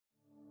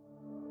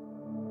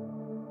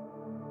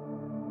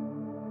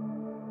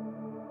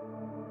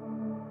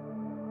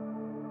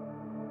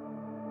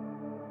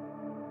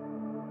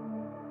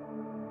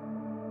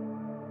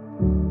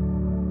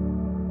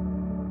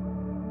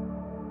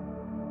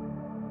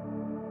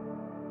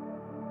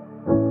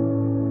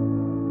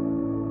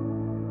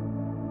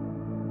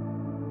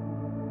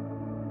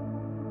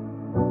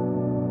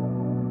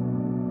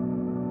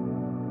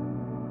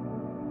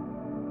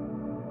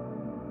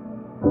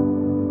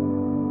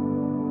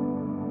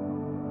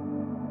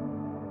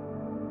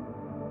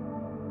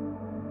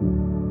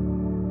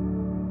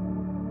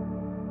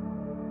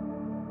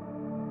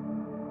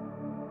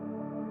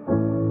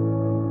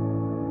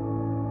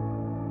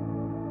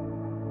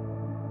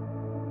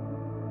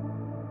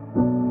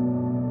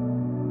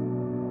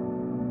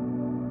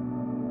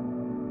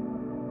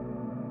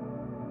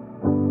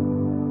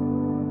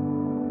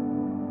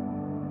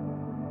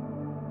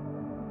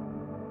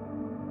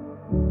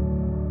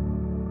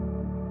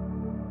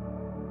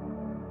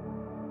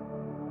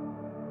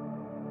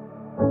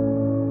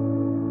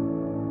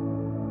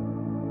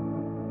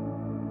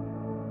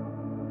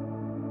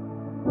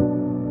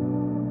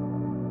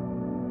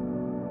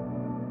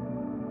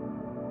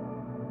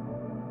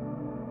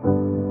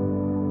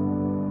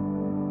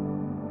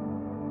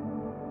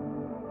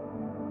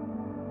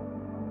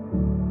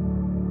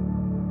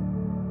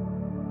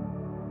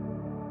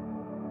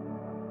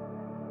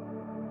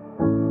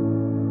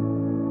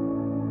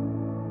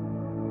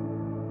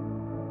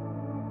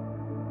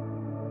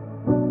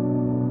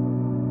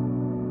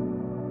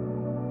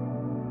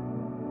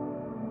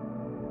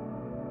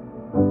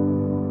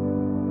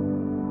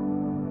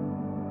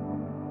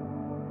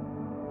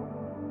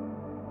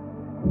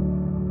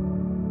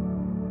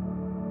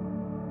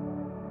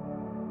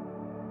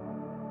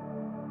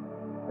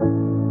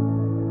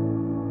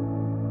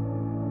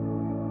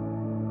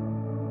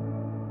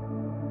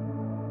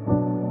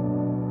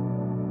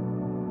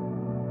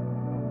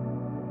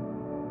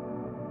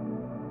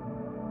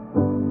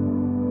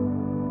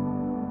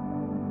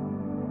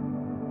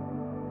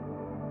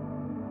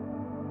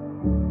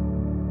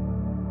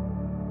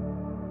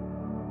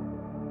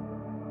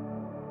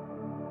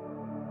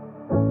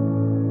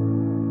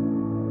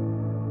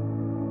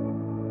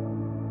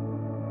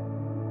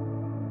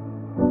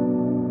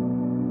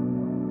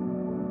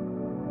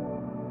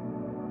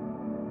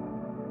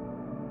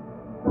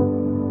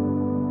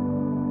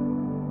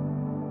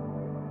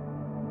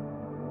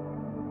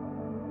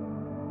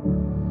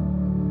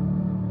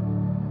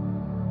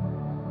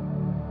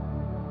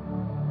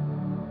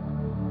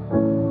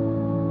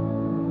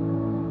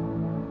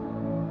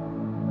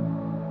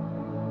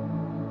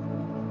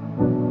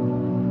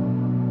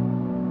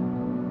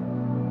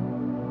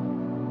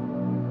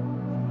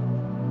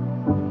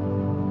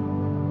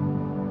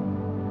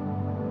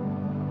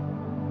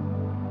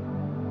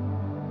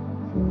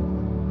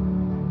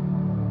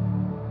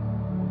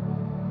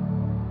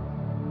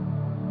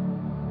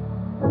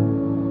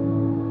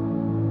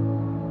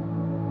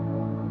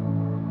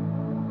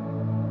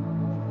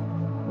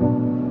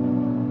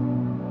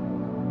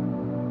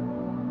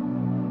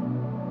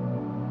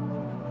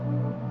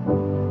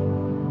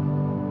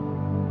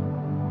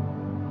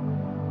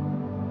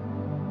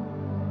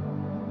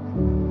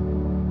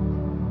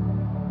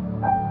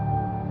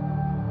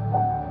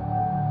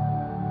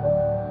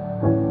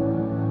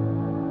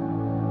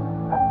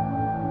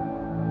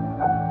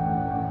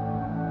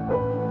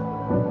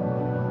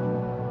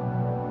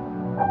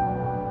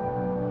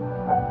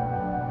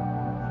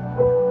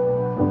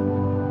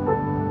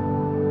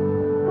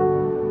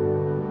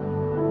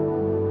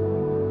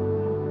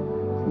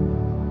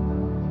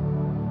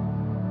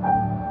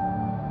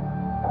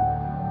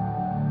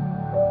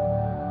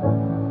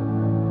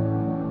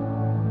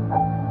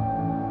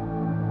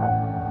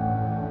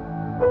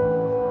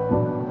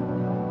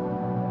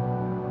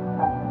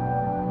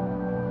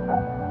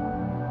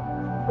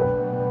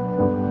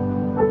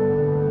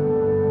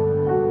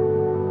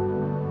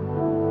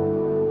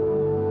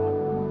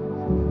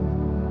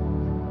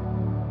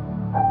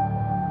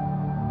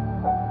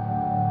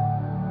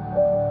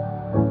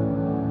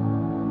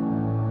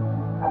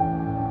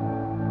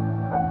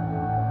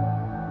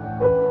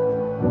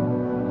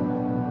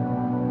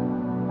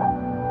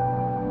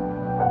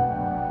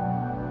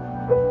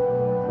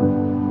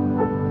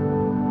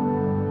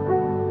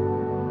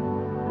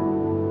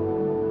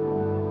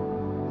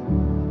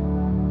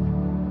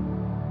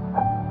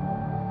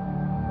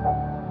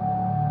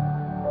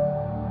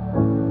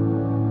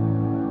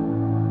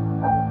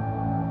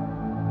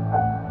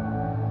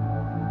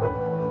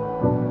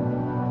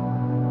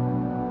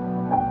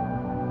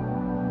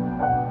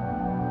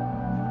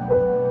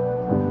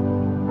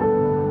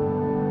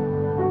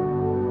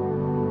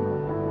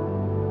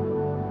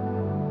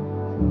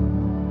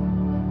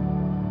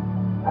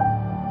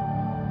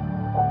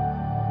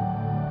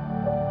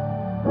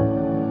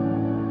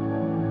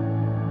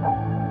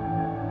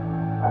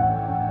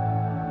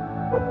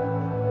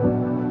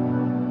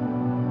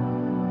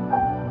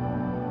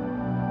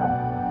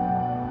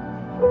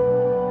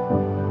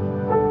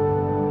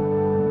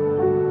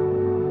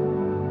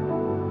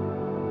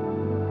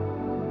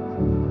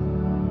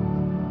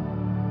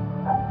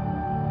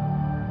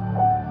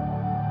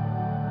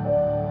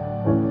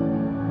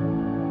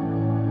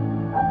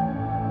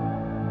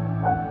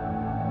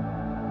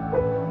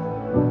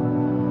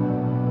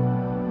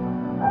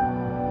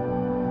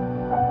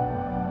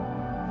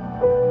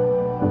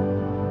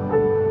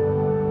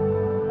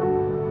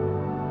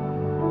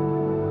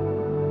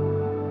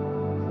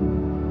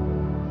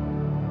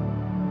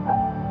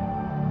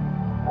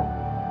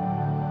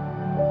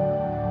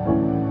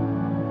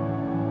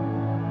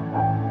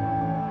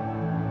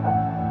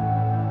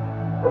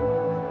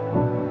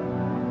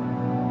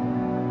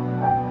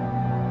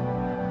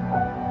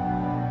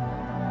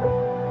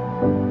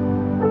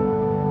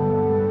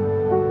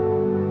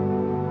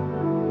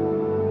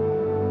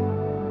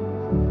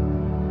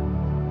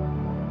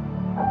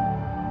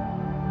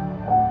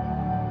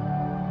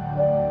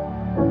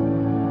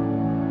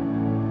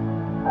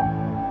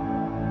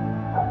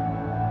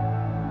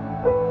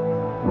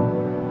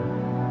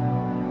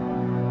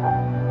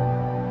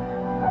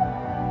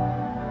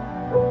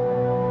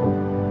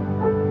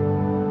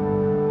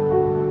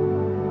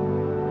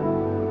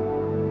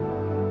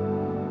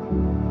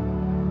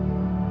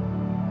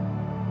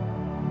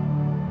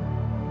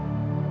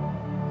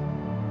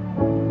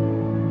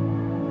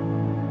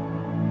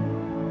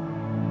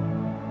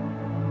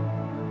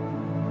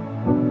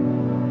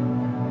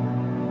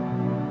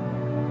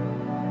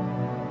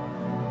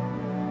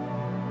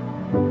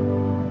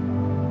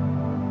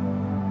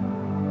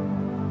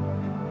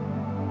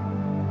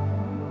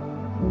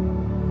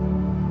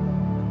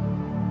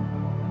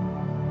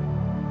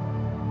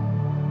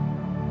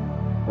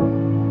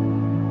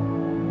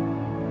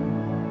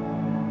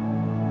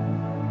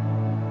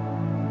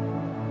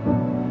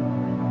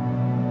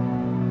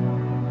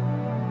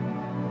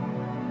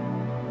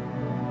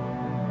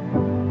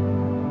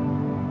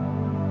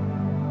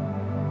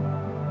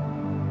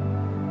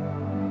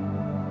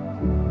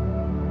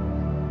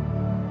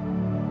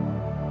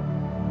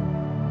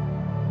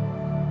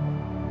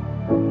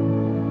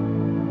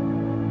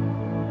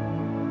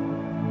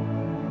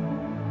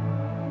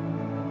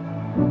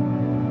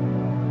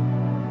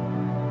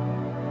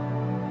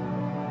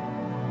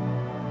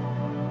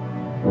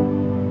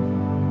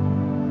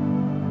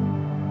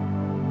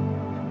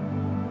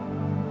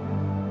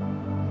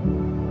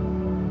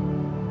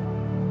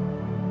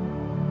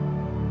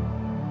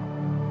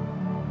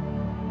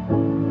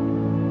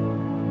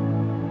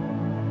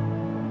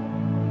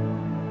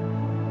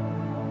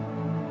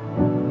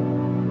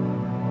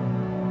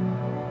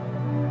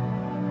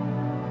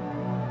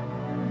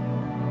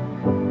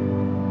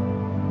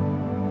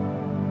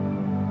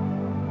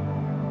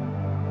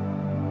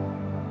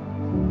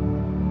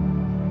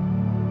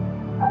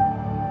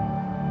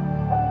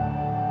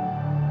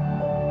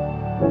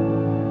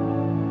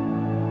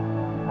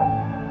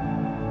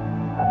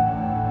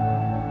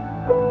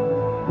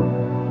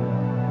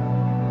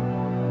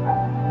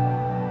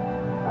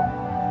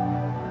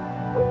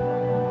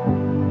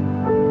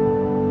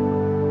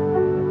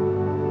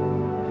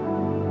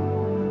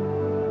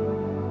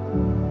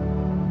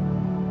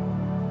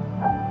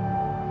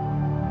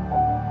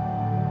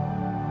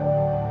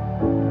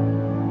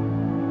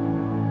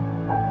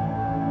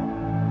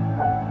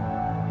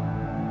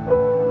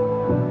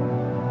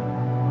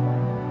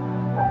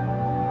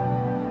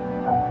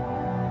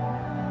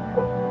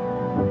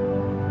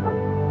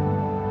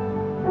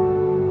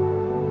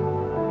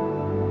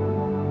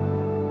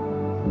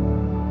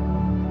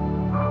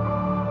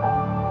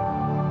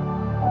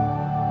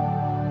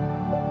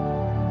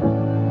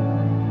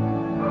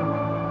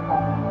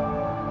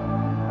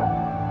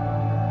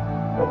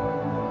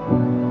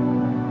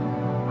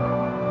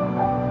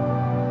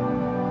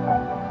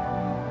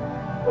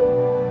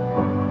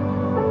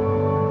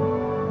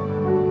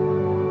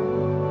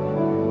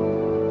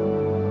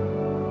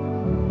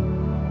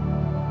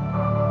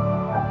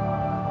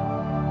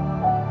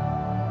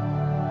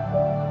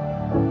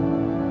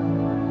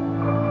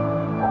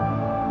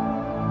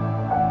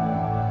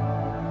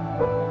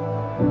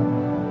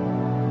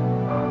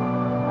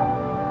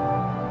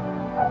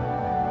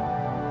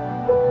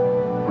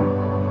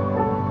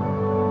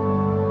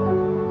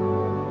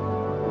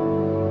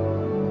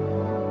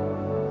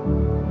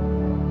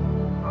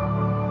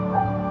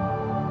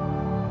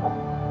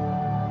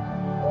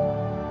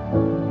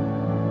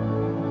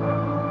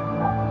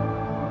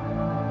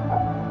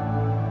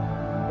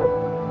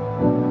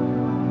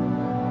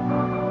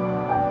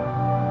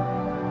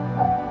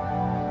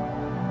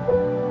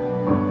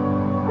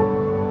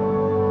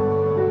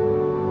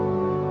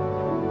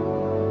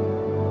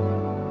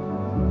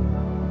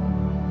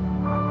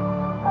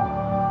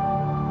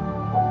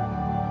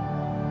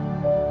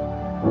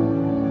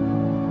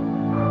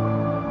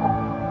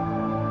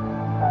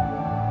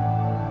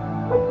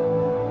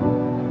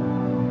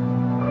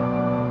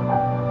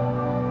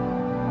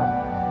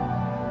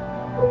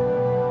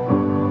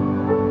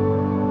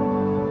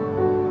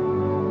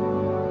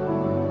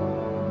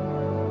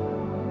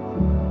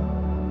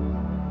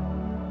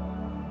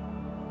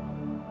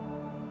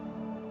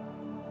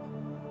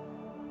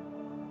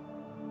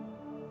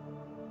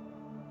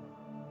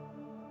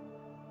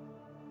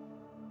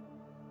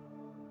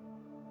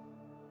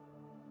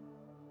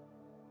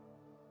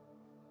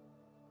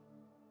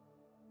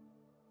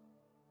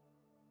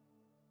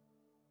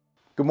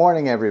Good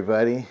morning,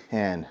 everybody,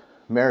 and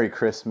Merry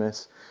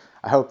Christmas.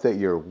 I hope that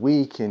your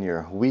week and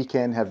your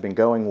weekend have been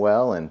going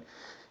well. And,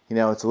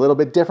 it's a little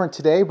bit different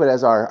today, but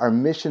as our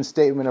mission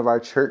statement of our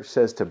church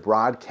says to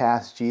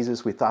broadcast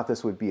Jesus, we thought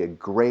this would be a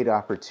great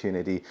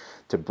opportunity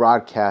to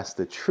broadcast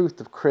the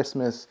truth of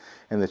Christmas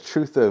and the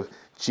truth of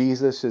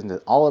Jesus into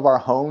all of our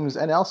homes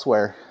and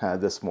elsewhere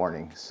this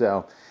morning.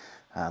 So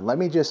let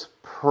me just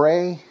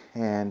pray,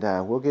 and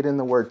we'll get in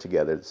the Word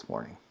together this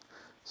morning.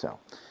 So,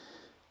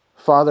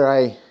 Father,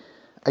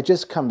 I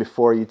just come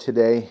before you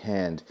today,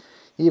 and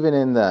even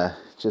in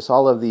just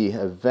all of the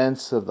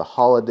events of the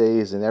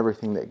holidays and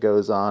everything that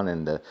goes on,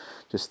 and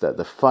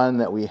the fun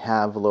that we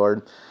have,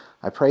 Lord,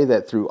 I pray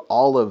that through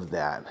all of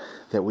that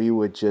we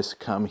would just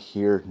come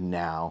here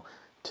now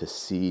to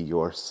see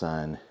your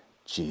Son,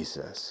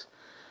 Jesus,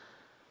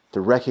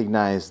 to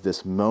recognize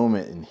this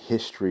moment in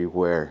history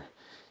where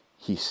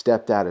he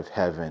stepped out of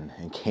heaven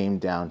and came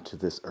down to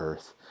this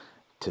earth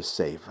to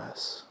save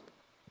us.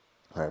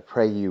 Lord, I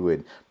pray you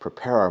would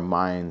prepare our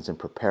minds and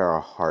prepare our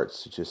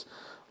hearts to just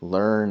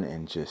learn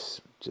and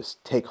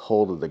just take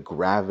hold of the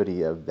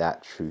gravity of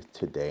that truth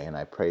today. And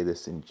I pray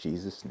this in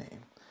Jesus' name.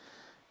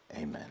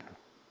 Amen.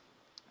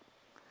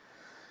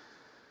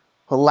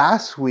 Well,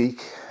 last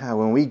week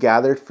when we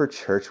gathered for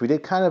church, we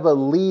did kind of a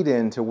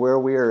lead-in to where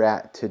we are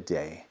at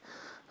today.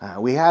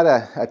 We had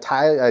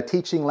a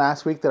teaching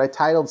last week that I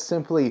titled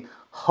simply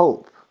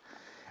Hope.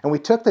 And we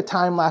took the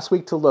time last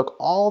week to look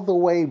all the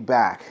way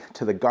back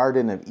to the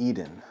Garden of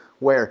Eden,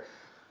 where,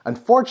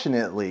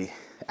 unfortunately,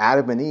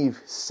 Adam and Eve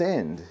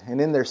sinned.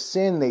 And in their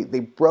sin, they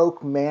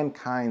broke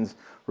mankind's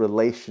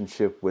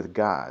relationship with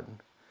God.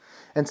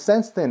 And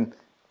since then,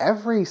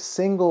 every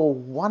single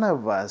one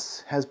of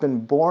us has been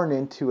born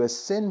into a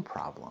sin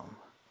problem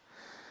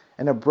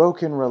and a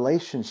broken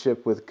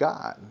relationship with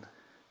God.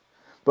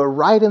 But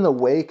right in the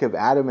wake of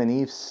Adam and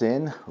Eve's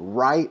sin,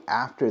 right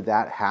after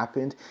that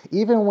happened,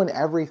 even when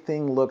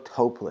everything looked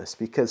hopeless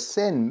because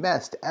sin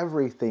messed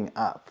everything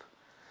up,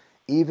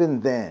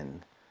 even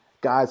then,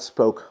 God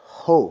spoke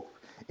hope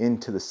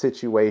into the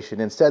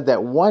situation and said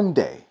that one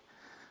day,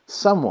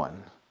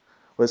 someone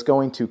was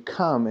going to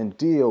come and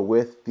deal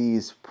with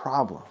these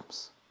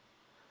problems.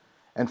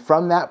 And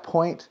from that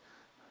point,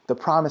 the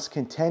promise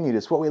continued.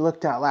 It's what we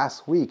looked at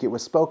last week. It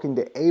was spoken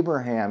to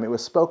Abraham. It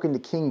was spoken to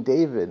King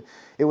David.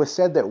 It was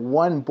said that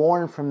one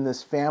born from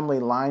this family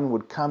line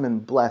would come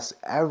and bless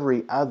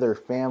every other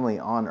family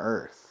on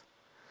earth.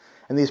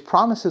 And these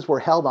promises were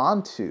held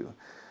on to.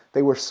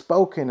 They were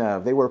spoken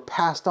of. They were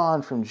passed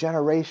on from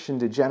generation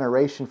to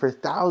generation for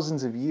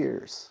thousands of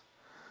years.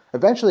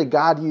 Eventually,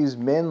 God used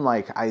men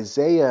like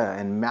Isaiah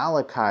and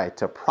Malachi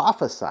to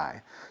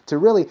prophesy, to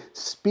really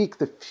speak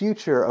the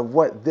future of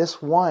what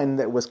this one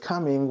that was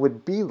coming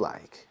would be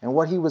like and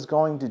what he was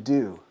going to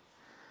do.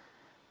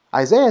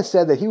 Isaiah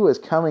said that he was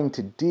coming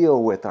to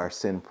deal with our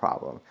sin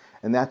problem,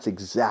 and that's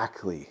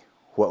exactly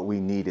what we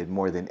needed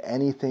more than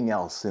anything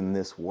else in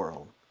this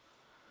world.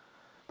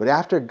 But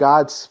after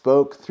God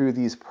spoke through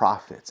these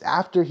prophets,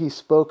 after he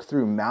spoke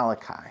through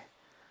Malachi,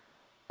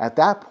 at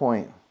that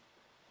point,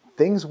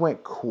 things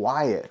went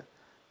quiet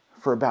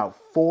for about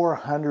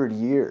 400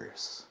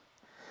 years.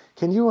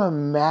 Can you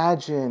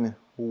imagine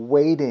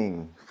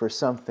waiting for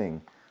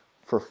something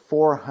for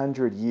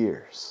 400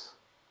 years?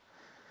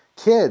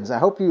 Kids, I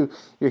hope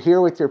you're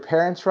here with your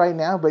parents right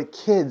now, but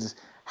kids,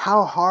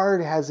 how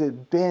hard has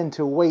it been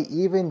to wait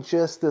even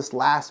just this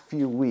last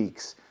few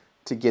weeks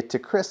to get to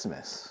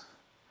Christmas?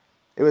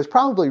 It was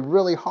probably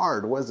really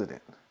hard, wasn't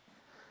it?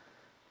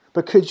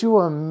 But could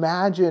you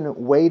imagine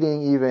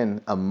waiting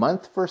even a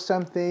month for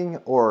something,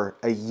 or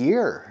a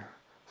year,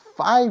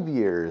 5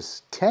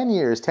 years, 10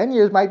 years? 10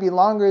 years might be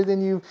longer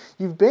than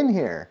you've been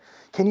here.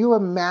 Can you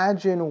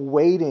imagine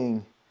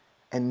waiting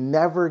and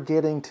never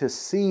getting to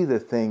see the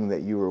thing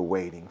that you were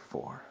waiting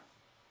for?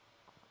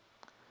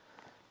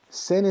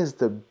 Sin is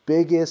the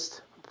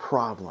biggest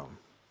problem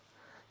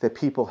that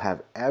people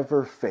have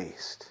ever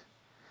faced,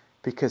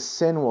 because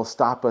sin will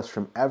stop us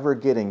from ever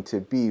getting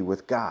to be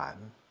with God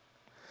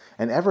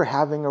and ever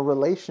having a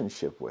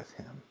relationship with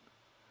him.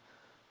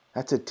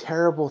 That's a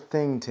terrible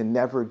thing to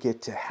never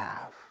get to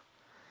have.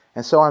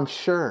 And so I'm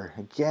sure,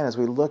 again, as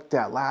we looked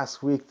at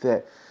last week,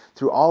 that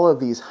through all of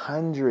these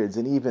hundreds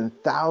and even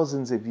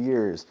thousands of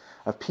years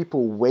of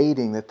people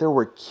waiting, that there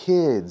were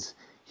kids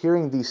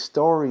hearing these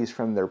stories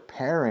from their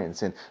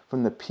parents and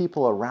from the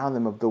people around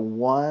them of the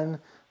one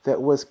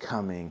that was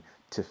coming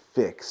to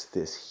fix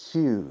this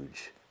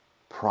huge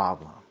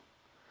problem.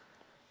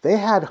 They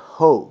had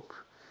hope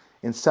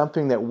in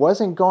something that was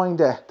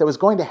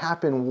going to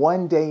happen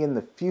one day in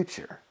the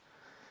future.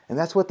 And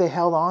that's what they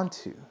held on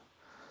to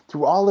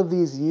through all of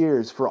these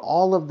years for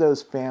all of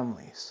those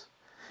families.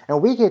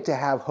 And we get to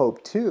have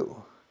hope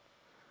too.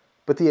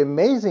 But the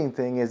amazing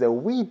thing is that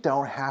we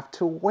don't have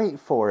to wait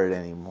for it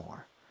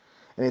anymore.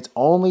 And it's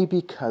only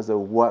because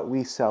of what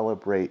we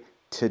celebrate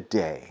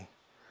today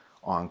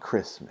on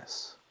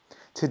Christmas.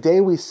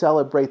 Today we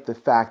celebrate the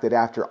fact that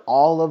after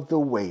all of the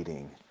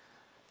waiting,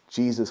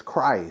 Jesus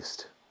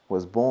Christ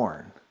was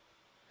born.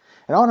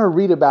 And I want to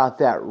read about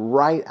that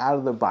right out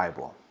of the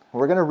Bible.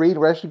 We're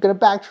actually going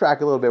to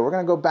backtrack a little bit. We're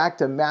going to go back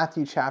to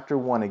Matthew chapter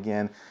 1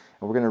 again,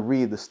 and we're going to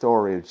read the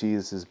story of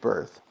Jesus'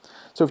 birth.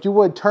 So if you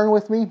would, turn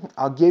with me.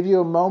 I'll give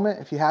you a moment.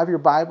 If you have your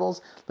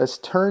Bibles, let's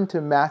turn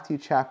to Matthew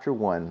chapter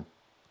 1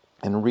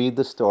 and read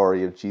the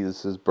story of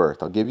Jesus'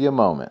 birth. I'll give you a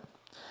moment.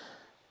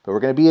 But we're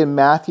going to be in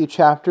Matthew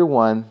chapter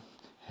 1,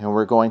 and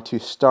we're going to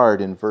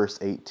start in verse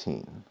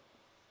 18.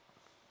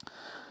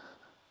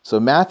 So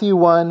Matthew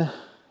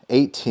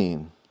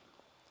 1:18.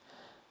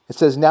 It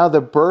says, "Now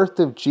the birth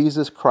of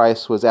Jesus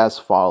Christ was as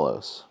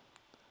follows.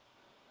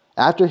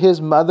 After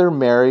his mother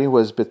Mary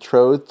was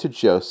betrothed to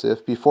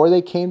Joseph, before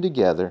they came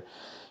together,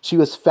 she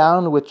was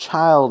found with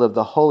child of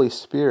the Holy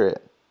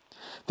Spirit.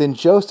 Then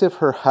Joseph,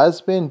 her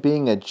husband,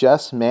 being a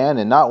just man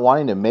and not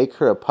wanting to make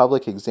her a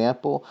public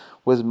example,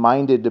 was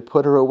minded to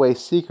put her away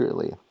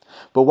secretly.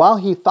 But while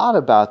he thought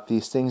about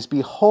these things,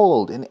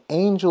 behold, an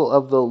angel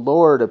of the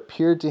Lord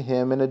appeared to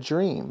him in a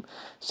dream,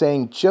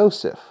 saying,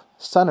 'Joseph,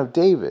 son of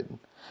David,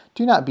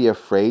 do not be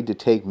afraid to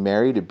take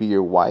Mary to be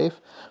your wife,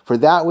 for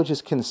that which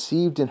is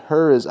conceived in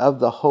her is of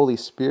the Holy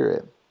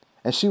Spirit.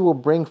 And she will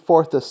bring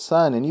forth a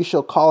son, and you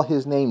shall call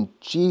his name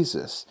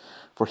Jesus,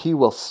 for he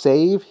will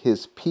save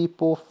his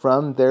people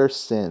from their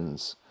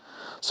sins.'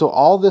 So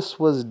all this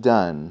was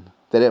done,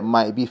 that it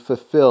might be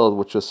fulfilled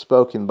which was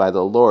spoken by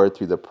the Lord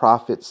through the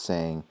prophet,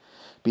 saying,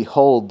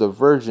 'Behold, the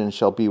virgin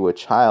shall be with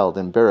child,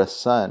 and bear a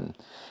son,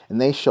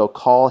 and they shall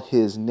call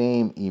his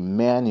name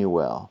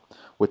Emmanuel,'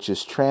 which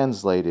is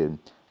translated,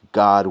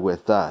 God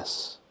with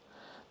us.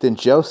 Then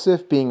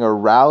Joseph, being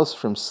aroused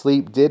from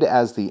sleep, did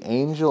as the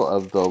angel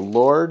of the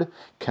Lord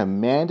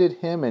commanded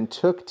him, and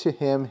took to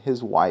him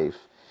his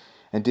wife,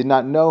 and did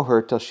not know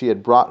her till she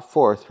had brought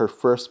forth her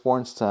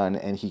firstborn son,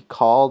 and he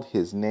called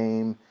his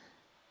name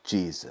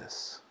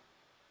Jesus."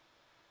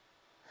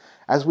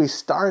 As we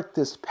start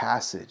this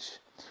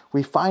passage,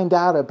 we find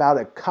out about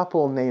a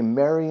couple named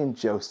Mary and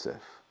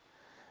Joseph.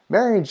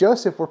 Mary and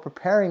Joseph were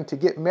preparing to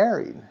get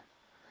married.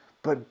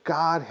 But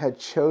God had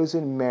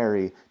chosen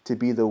Mary to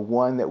be the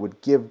one that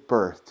would give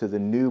birth to the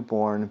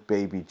newborn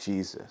baby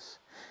Jesus.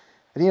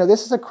 And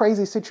this is a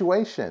crazy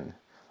situation.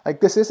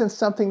 Like, this isn't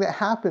something that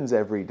happens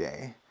every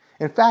day.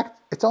 In fact,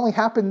 it's only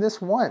happened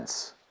this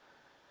once.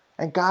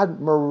 And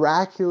God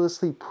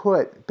miraculously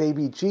put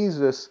baby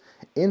Jesus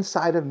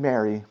inside of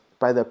Mary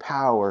by the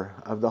power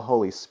of the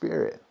Holy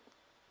Spirit.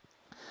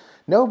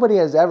 Nobody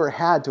has ever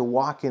had to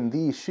walk in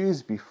these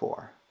shoes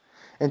before.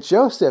 And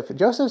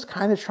Joseph's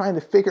kind of trying to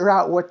figure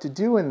out what to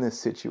do in this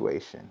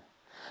situation.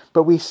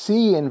 But we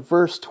see in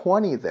verse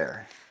 20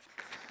 there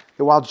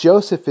that while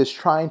Joseph is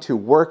trying to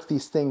work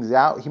these things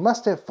out, he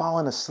must have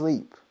fallen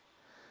asleep.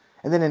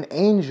 And then an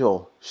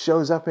angel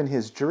shows up in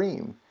his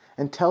dream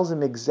and tells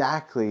him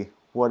exactly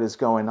what is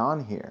going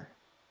on here.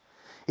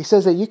 He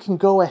says that you can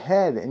go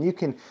ahead and you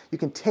can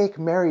take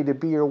Mary to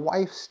be your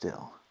wife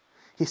still.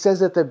 He says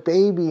that the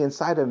baby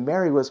inside of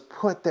Mary was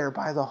put there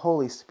by the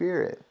Holy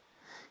Spirit.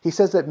 He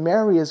says that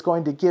Mary is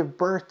going to give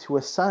birth to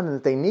a son and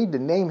that they need to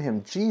name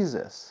him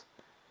Jesus.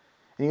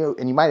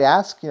 And you might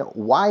ask,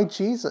 why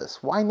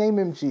Jesus? Why name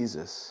him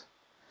Jesus?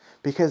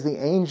 Because the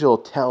angel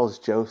tells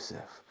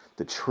Joseph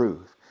the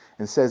truth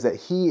and says that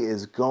he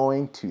is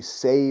going to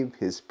save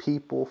his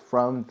people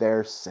from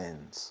their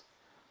sins.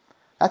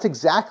 That's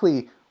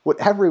exactly what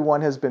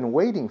everyone has been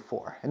waiting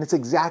for, and it's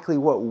exactly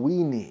what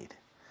we need.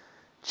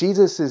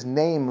 Jesus'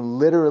 name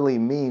literally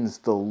means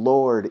the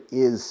Lord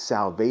is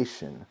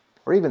salvation.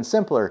 Or even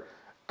simpler,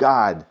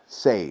 God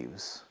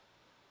saves.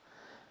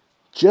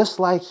 Just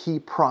like he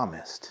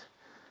promised,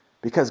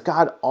 because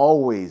God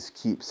always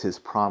keeps his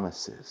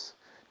promises.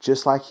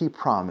 Just like he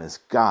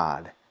promised,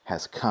 God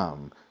has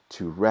come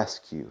to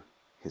rescue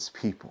his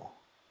people.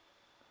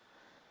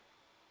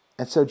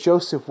 And so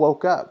Joseph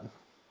woke up.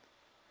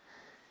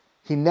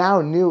 He now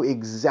knew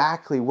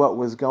exactly what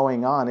was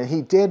going on, and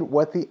he did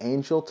what the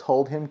angel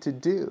told him to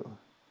do.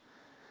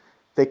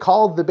 They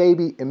called the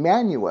baby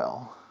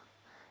Emmanuel,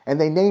 and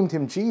they named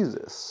him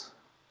Jesus.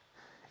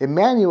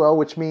 Emmanuel,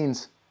 which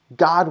means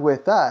God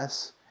with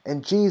us,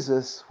 and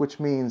Jesus,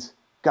 which means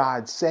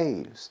God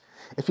saves.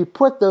 If you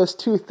put those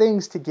two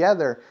things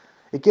together,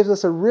 it gives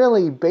us a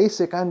really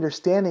basic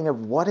understanding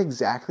of what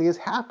exactly is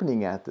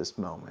happening at this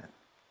moment.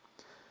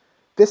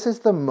 This is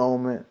the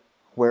moment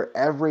where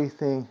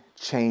everything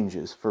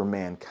changes for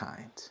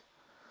mankind.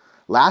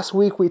 Last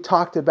week we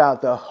talked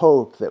about the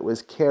hope that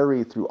was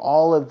carried through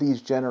all of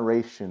these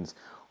generations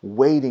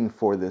waiting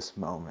for this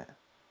moment.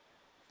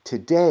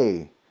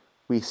 Today,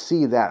 we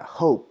see that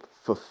hope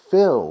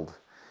fulfilled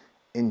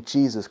in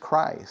Jesus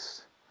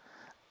Christ.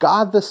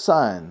 God the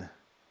Son,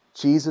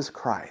 Jesus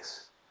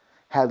Christ,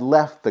 had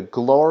left the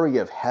glory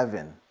of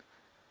heaven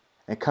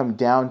and come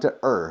down to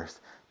earth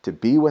to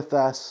be with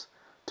us,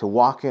 to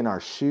walk in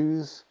our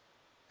shoes,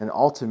 and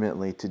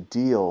ultimately to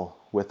deal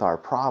with our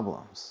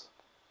problems.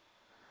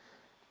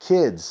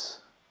 Kids,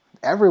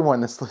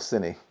 everyone that's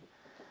listening,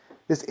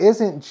 this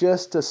isn't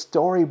just a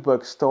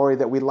storybook story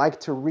that we like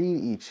to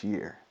read each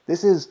year.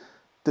 This is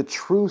the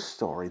true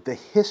story, the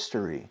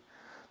history,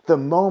 the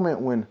moment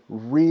when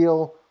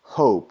real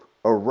hope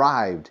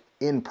arrived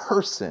in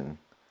person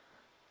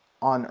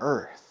on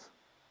earth.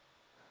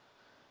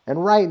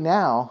 And right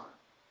now,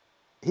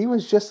 he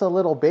was just a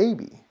little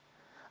baby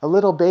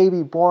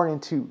born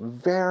into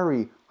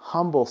very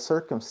humble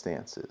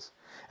circumstances.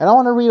 And I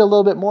want to read a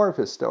little bit more of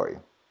his story.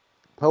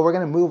 But we're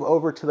going to move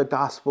over to the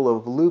Gospel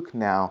of Luke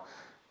now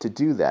to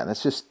do that. And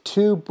it's just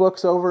 2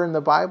 books over in the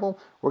Bible.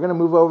 We're going to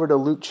move over to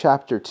Luke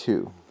chapter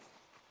 2.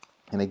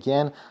 And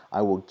again,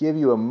 I will give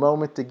you a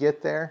moment to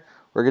get there.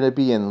 We're going to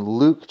be in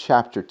Luke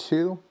chapter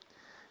 2.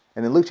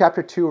 And in Luke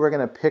chapter 2, we're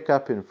going to pick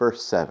up in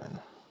verse 7.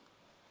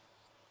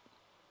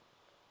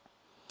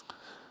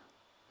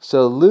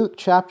 So Luke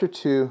chapter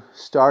 2,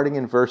 starting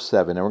in verse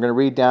 7, and we're going to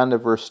read down to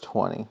verse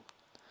 20.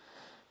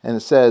 And it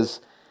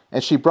says,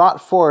 "And she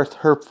brought forth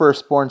her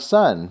firstborn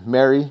son.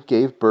 Mary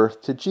gave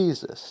birth to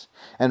Jesus,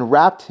 and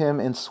wrapped him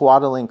in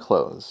swaddling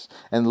clothes,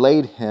 and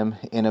laid him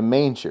in a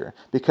manger,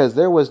 because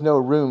there was no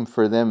room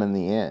for them in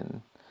the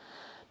inn.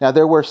 Now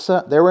there were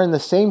in the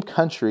same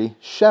country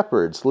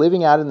shepherds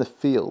living out in the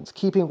fields,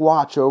 keeping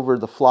watch over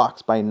the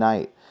flocks by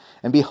night.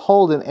 And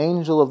behold, an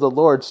angel of the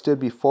Lord stood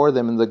before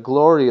them, and the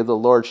glory of the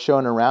Lord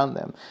shone around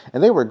them.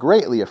 And they were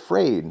greatly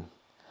afraid.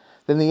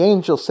 Then the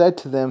angel said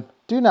to them,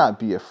 'Do not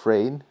be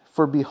afraid,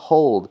 for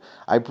behold,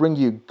 I bring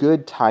you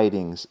good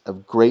tidings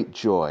of great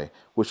joy,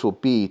 which will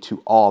be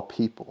to all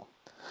people.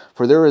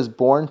 For there is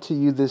born to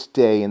you this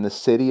day in the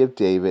city of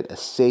David a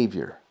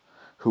Savior,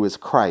 who is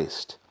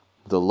Christ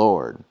the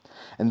Lord.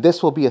 And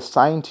this will be a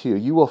sign to you.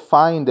 You will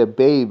find a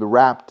babe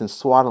wrapped in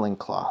swaddling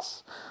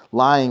cloths,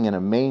 lying in a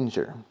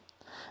manger.'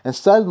 And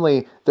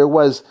suddenly there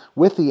was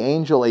with the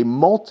angel a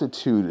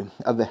multitude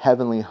of the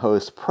heavenly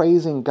hosts,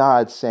 praising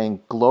God,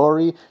 saying,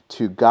 'Glory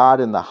to God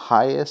in the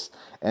highest,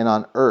 and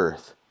on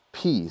earth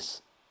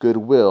peace,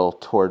 goodwill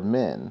toward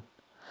men.'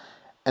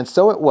 And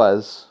so it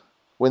was,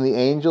 when the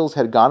angels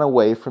had gone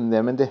away from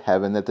them into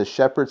heaven, that the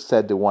shepherds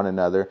said to one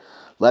another,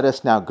 'Let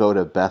us now go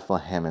to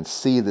Bethlehem and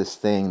see this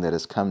thing that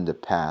has come to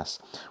pass,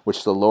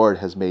 which the Lord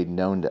has made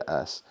known to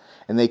us.'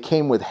 And they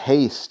came with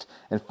haste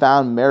and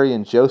found Mary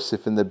and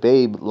Joseph and the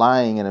babe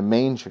lying in a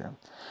manger.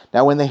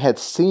 Now when they had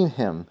seen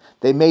him,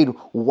 they made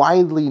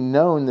widely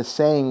known the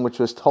saying which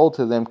was told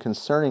to them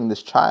concerning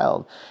this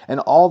child. And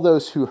all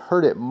those who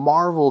heard it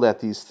marveled at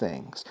these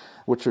things,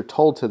 which were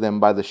told to them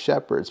by the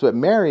shepherds. But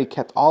Mary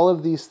kept all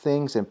of these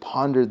things and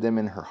pondered them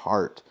in her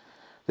heart.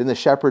 Then the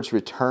shepherds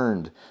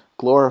returned,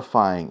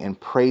 glorifying and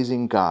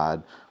praising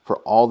God for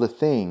all the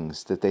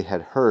things that they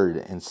had heard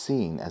and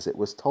seen as it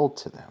was told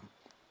to them."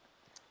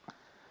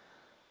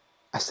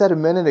 I said a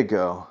minute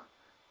ago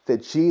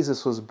that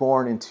Jesus was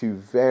born into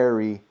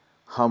very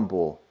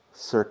humble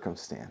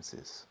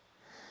circumstances.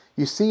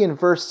 You see in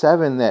verse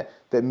 7 that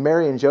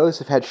Mary and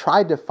Joseph had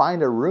tried to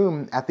find a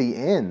room at the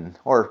inn,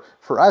 or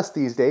for us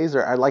these days,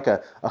 are like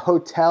a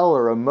hotel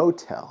or a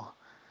motel.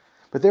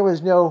 But there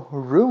was no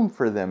room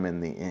for them in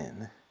the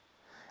inn.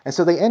 And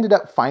so they ended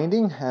up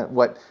finding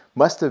what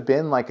must have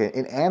been like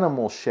an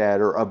animal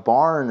shed or a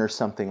barn or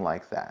something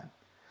like that.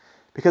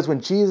 Because when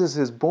Jesus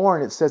is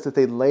born, it says that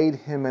they laid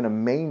him in a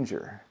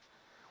manger,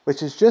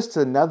 which is just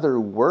another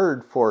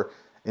word for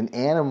an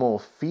animal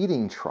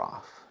feeding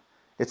trough.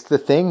 It's the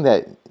thing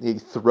that you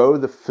throw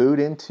the food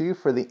into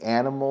for the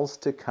animals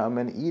to come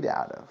and eat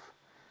out of.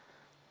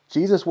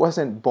 Jesus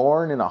wasn't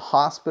born in a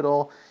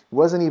hospital. He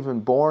wasn't even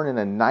born in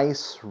a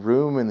nice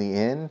room in the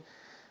inn.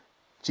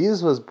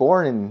 Jesus was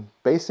born in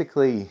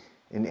basically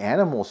an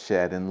animal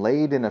shed and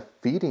laid in a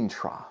feeding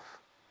trough.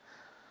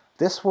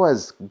 This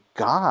was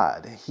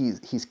God.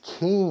 He's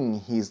King,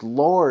 He's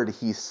Lord,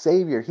 He's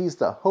Savior, He's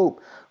the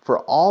hope for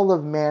all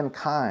of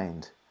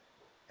mankind.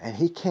 And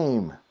He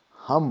came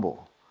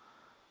humble,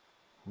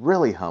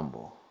 really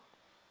humble.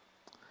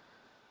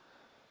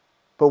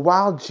 But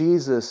while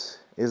Jesus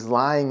is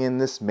lying in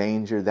this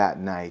manger that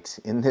night,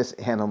 in this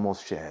animal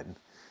shed,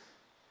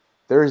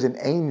 there is an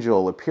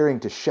angel appearing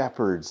to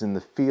shepherds in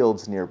the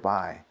fields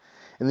nearby.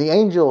 And the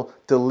angel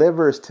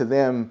delivers to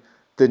them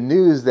the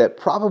news that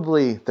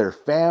probably their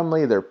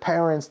family, their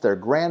parents, their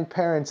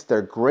grandparents,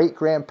 their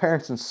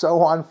great-grandparents, and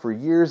so on for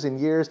years and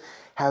years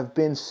have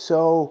been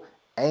so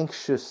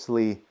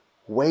anxiously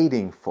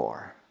waiting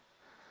for.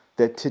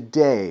 That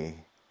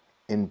today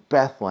in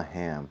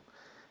Bethlehem,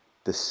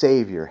 the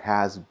Savior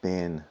has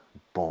been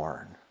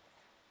born.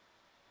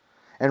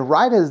 And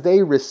right as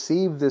they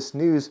received this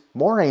news,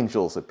 more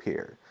angels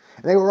appeared.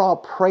 And they were all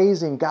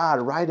praising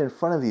God right in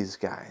front of these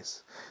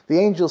guys. The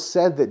angel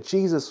said that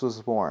Jesus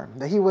was born,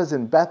 that He was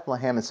in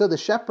Bethlehem. And so the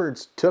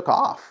shepherds took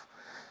off.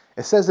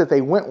 It says that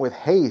they went with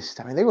haste.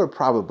 I mean, they were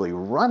probably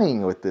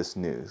running with this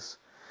news.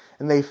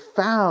 And they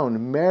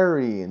found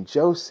Mary and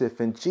Joseph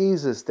and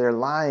Jesus there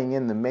lying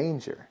in the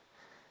manger.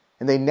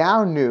 And they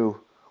now knew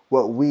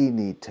what we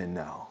need to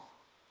know.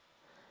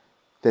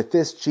 That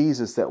this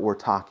Jesus that we're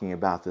talking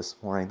about this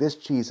morning, this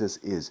Jesus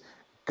is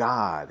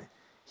God.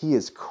 He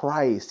is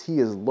Christ. He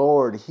is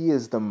Lord. He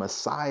is the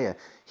Messiah.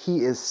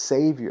 He is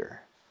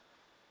Savior.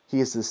 He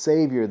is the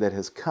Savior that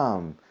has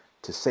come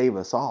to save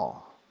us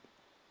all.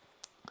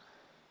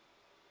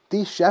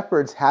 These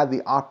shepherds had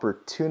the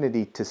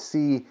opportunity to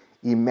see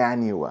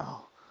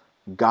Emmanuel,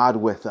 God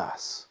with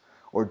us,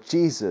 or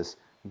Jesus,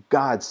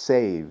 God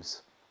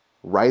saves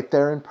right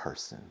there in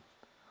person,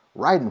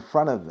 right in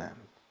front of them.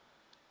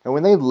 And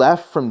when they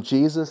left from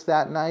Jesus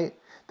that night,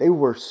 they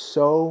were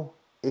so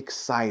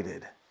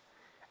excited.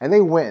 And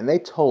they went and they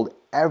told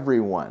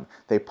everyone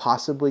they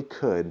possibly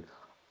could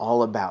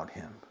all about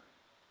him.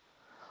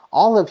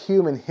 All of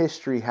human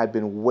history had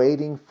been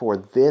waiting for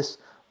this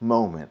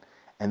moment,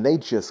 and they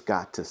just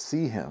got to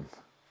see him.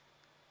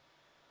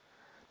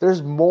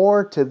 There's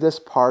more to this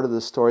part of the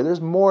story. There's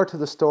more to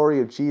the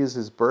story of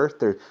Jesus' birth.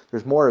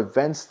 There's more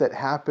events that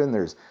happen.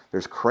 There's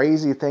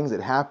crazy things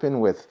that happen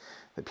with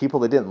the people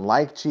that didn't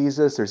like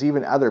Jesus. There's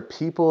even other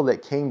people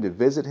that came to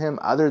visit him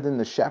other than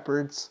the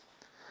shepherds.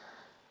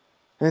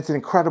 And it's an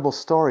incredible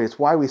story. It's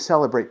why we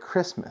celebrate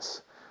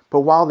Christmas.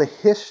 But while the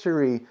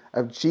history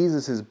of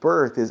Jesus'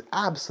 birth is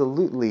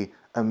absolutely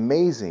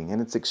amazing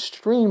and it's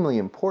extremely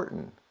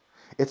important,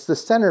 it's the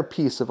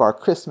centerpiece of our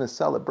Christmas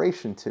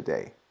celebration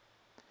today.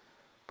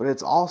 But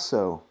it's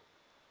also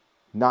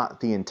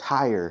not the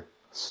entire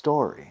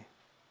story.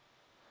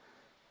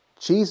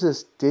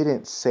 Jesus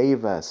didn't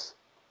save us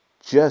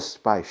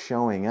just by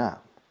showing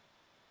up.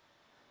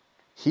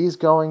 He's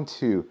going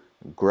to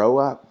grow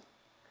up.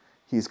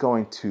 He's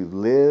going to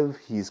live.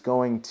 He's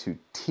going to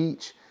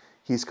teach.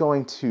 He's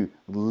going to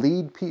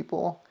lead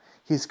people.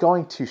 He's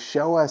going to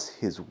show us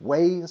his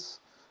ways.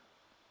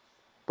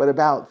 But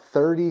about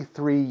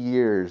 33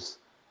 years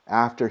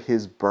after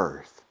his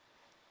birth,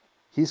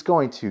 he's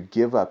going to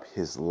give up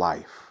his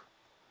life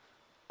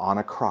on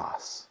a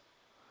cross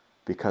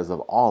because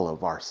of all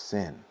of our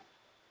sin.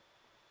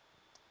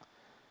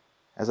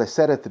 As I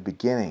said at the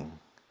beginning,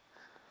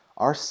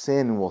 our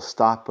sin will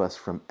stop us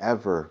from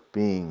ever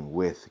being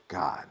with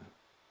God.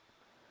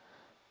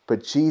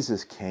 But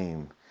Jesus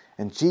came,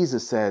 and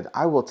Jesus said,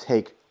 I will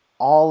take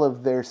all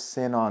of their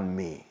sin on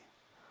me.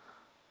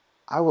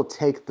 I will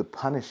take the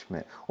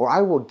punishment, or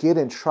I will get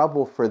in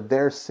trouble for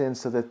their sin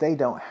so that they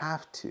don't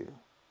have to.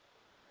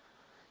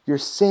 Your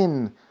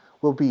sin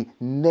will be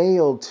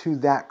nailed to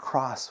that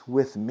cross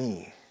with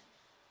me.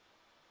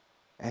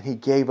 And he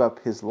gave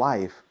up his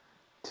life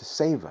to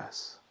save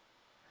us.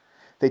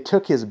 They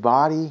took his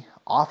body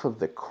off of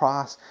the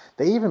cross.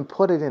 They even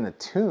put it in a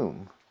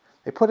tomb.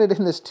 They put it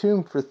in this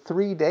tomb for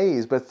 3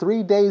 days, but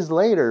 3 days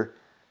later,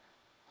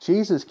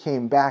 Jesus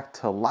came back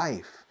to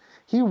life.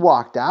 He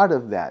walked out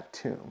of that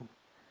tomb.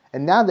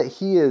 And now that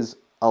he is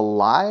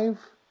alive,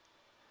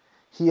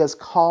 he has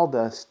called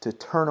us to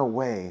turn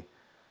away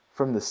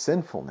from the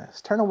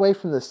sinfulness. Turn away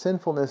from the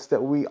sinfulness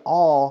that we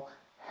all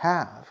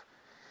have.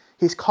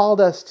 He's called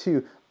us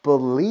to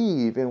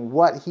believe in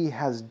what he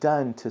has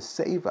done to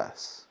save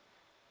us.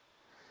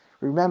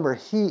 Remember,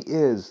 he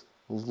is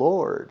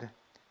Lord.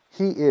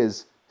 He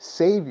is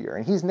Savior.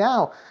 And he's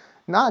now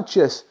not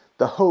just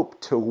the hope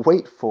to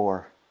wait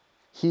for,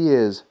 he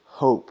is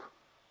hope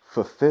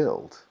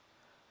fulfilled.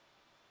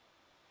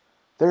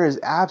 There is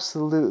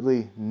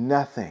absolutely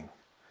nothing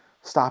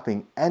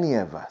stopping any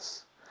of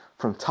us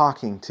from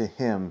talking to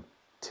him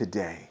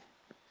today.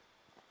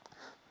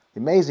 The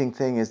amazing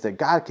thing is that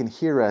God can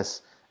hear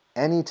us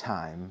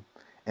anytime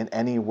and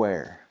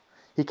anywhere.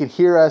 He can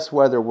hear us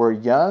whether we're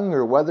young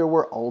or whether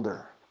we're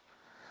older.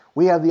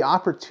 We have the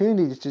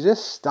opportunity to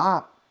just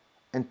stop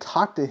and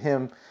talk to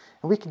him,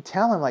 and we can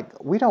tell him,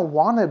 like, we don't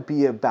want to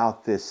be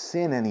about this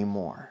sin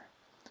anymore.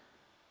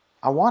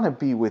 I want to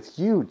be with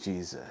you,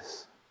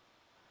 Jesus.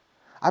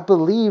 I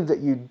believe that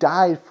you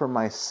died for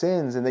my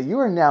sins and that you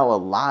are now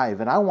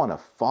alive, and I want to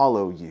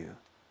follow you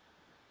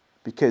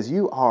because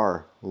you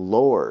are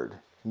Lord.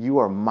 You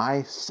are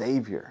my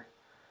Savior,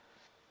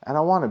 and I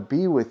want to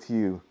be with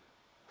you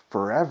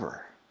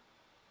forever.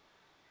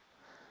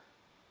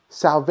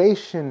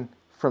 Salvation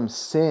from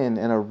sin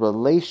and a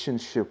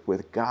relationship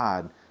with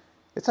God,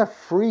 it's a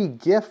free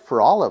gift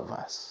for all of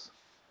us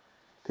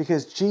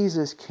because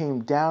Jesus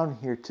came down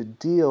here to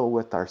deal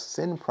with our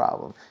sin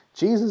problem.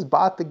 Jesus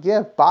bought the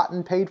gift, bought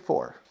and paid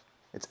for.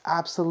 It's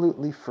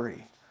absolutely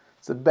free.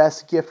 It's the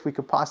best gift we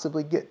could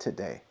possibly get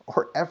today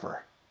or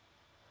ever.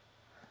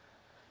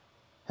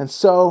 And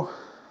so,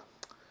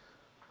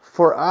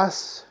 for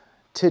us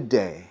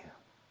today,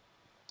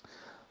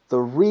 the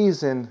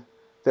reason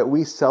that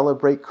we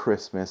celebrate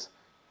Christmas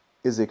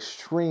is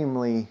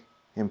extremely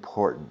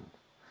important.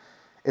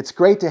 It's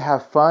great to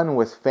have fun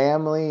with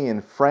family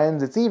and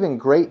friends. It's even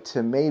great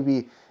to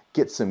maybe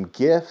get some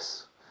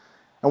gifts.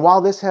 And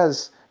while this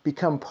has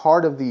become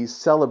part of the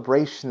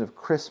celebration of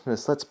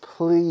Christmas, let's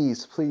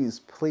please,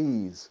 please,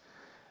 please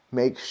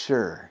make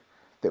sure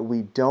that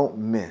we don't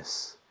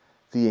miss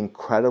the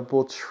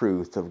incredible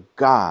truth of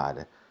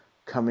God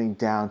coming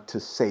down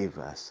to save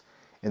us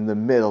in the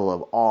middle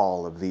of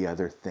all of the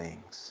other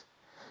things.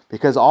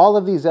 Because all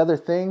of these other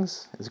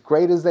things, as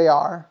great as they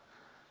are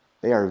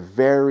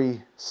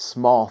very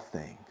small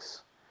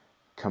things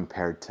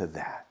compared to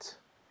that.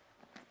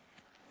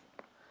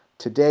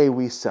 Today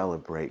we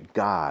celebrate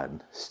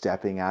God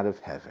stepping out of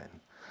heaven,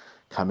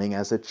 coming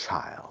as a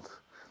child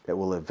that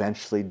will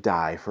eventually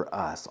die for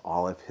us,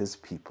 all of his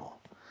people.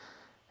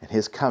 And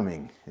his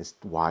coming is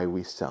why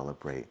we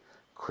celebrate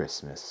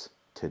Christmas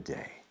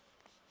today.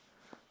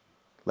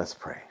 Let's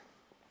pray.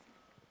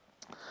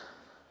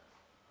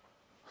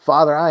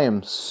 Father, I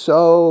am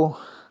so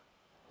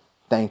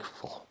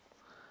thankful.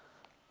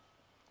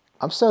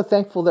 I'm so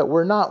thankful that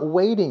we're not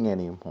waiting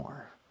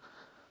anymore.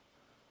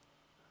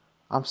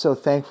 I'm so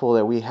thankful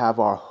that we have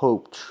our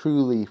hope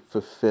truly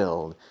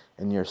fulfilled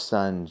in your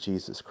Son,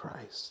 Jesus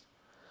Christ.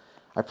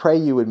 I pray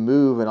you would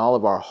move in all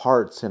of our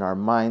hearts and our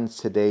minds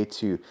today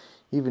to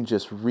even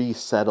just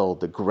resettle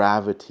the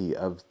gravity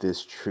of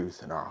this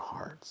truth in our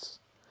hearts.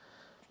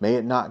 May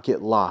it not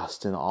get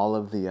lost in all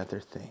of the other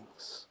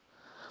things.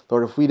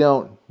 Lord, if we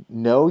don't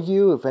know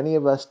you, if any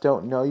of us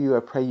don't know you,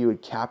 I pray you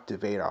would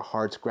captivate our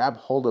hearts, grab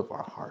hold of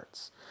our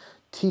hearts.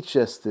 Teach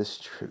us this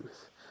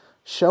truth.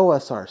 Show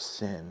us our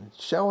sin.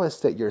 Show us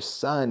that your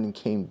Son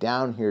came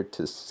down here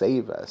to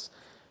save us.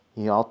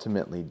 He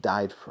ultimately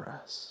died for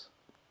us.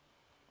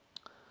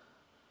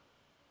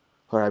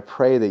 Lord, I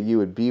pray that you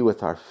would be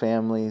with our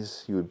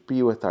families, you would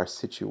be with our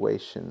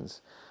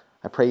situations.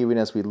 I pray even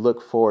as we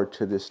look forward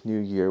to this new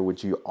year,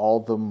 would you all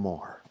the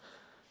more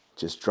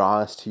just draw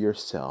us to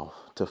yourself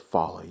to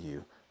follow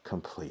you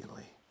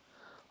completely.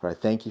 Lord, I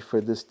thank you for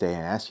this day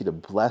and ask you to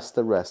bless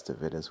the rest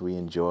of it as we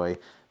enjoy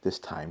this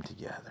time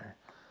together.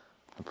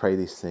 I pray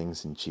these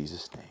things in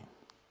Jesus'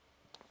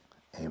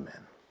 name.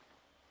 Amen.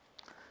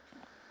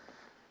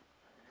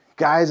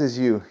 Guys, as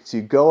you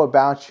go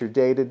about your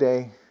day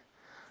today,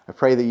 I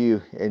pray that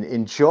you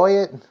enjoy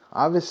it.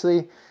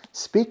 Obviously,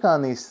 speak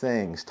on these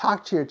things.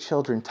 Talk to your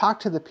children. Talk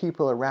to the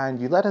people around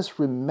you. Let us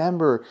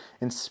remember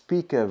and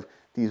speak of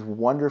these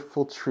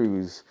wonderful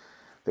truths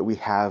that we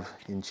have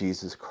in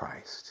Jesus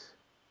Christ.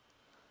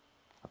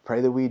 I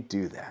pray that we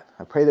do that.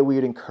 I pray that we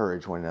would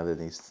encourage one another in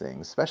these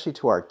things, especially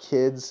to our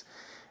kids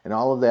and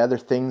all of the other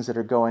things that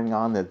are going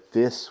on, that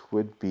this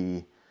would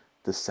be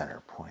the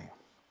center point.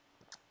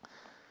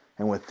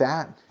 And with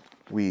that,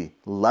 we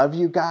love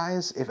you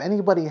guys. If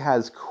anybody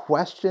has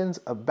questions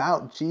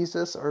about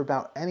Jesus or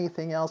about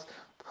anything else,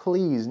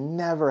 please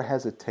never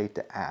hesitate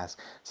to ask.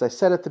 As I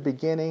said at the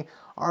beginning,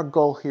 our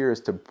goal here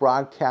is to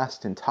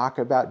broadcast and talk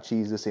about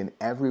Jesus in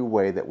every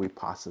way that we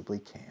possibly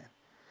can.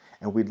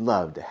 And we'd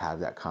love to have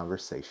that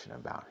conversation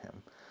about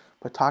him.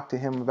 But talk to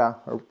him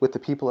about, or with the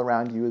people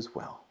around you as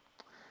well.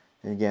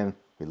 And again,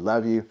 we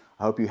love you.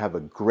 I hope you have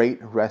a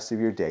great rest of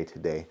your day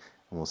today,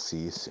 and we'll see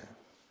you soon.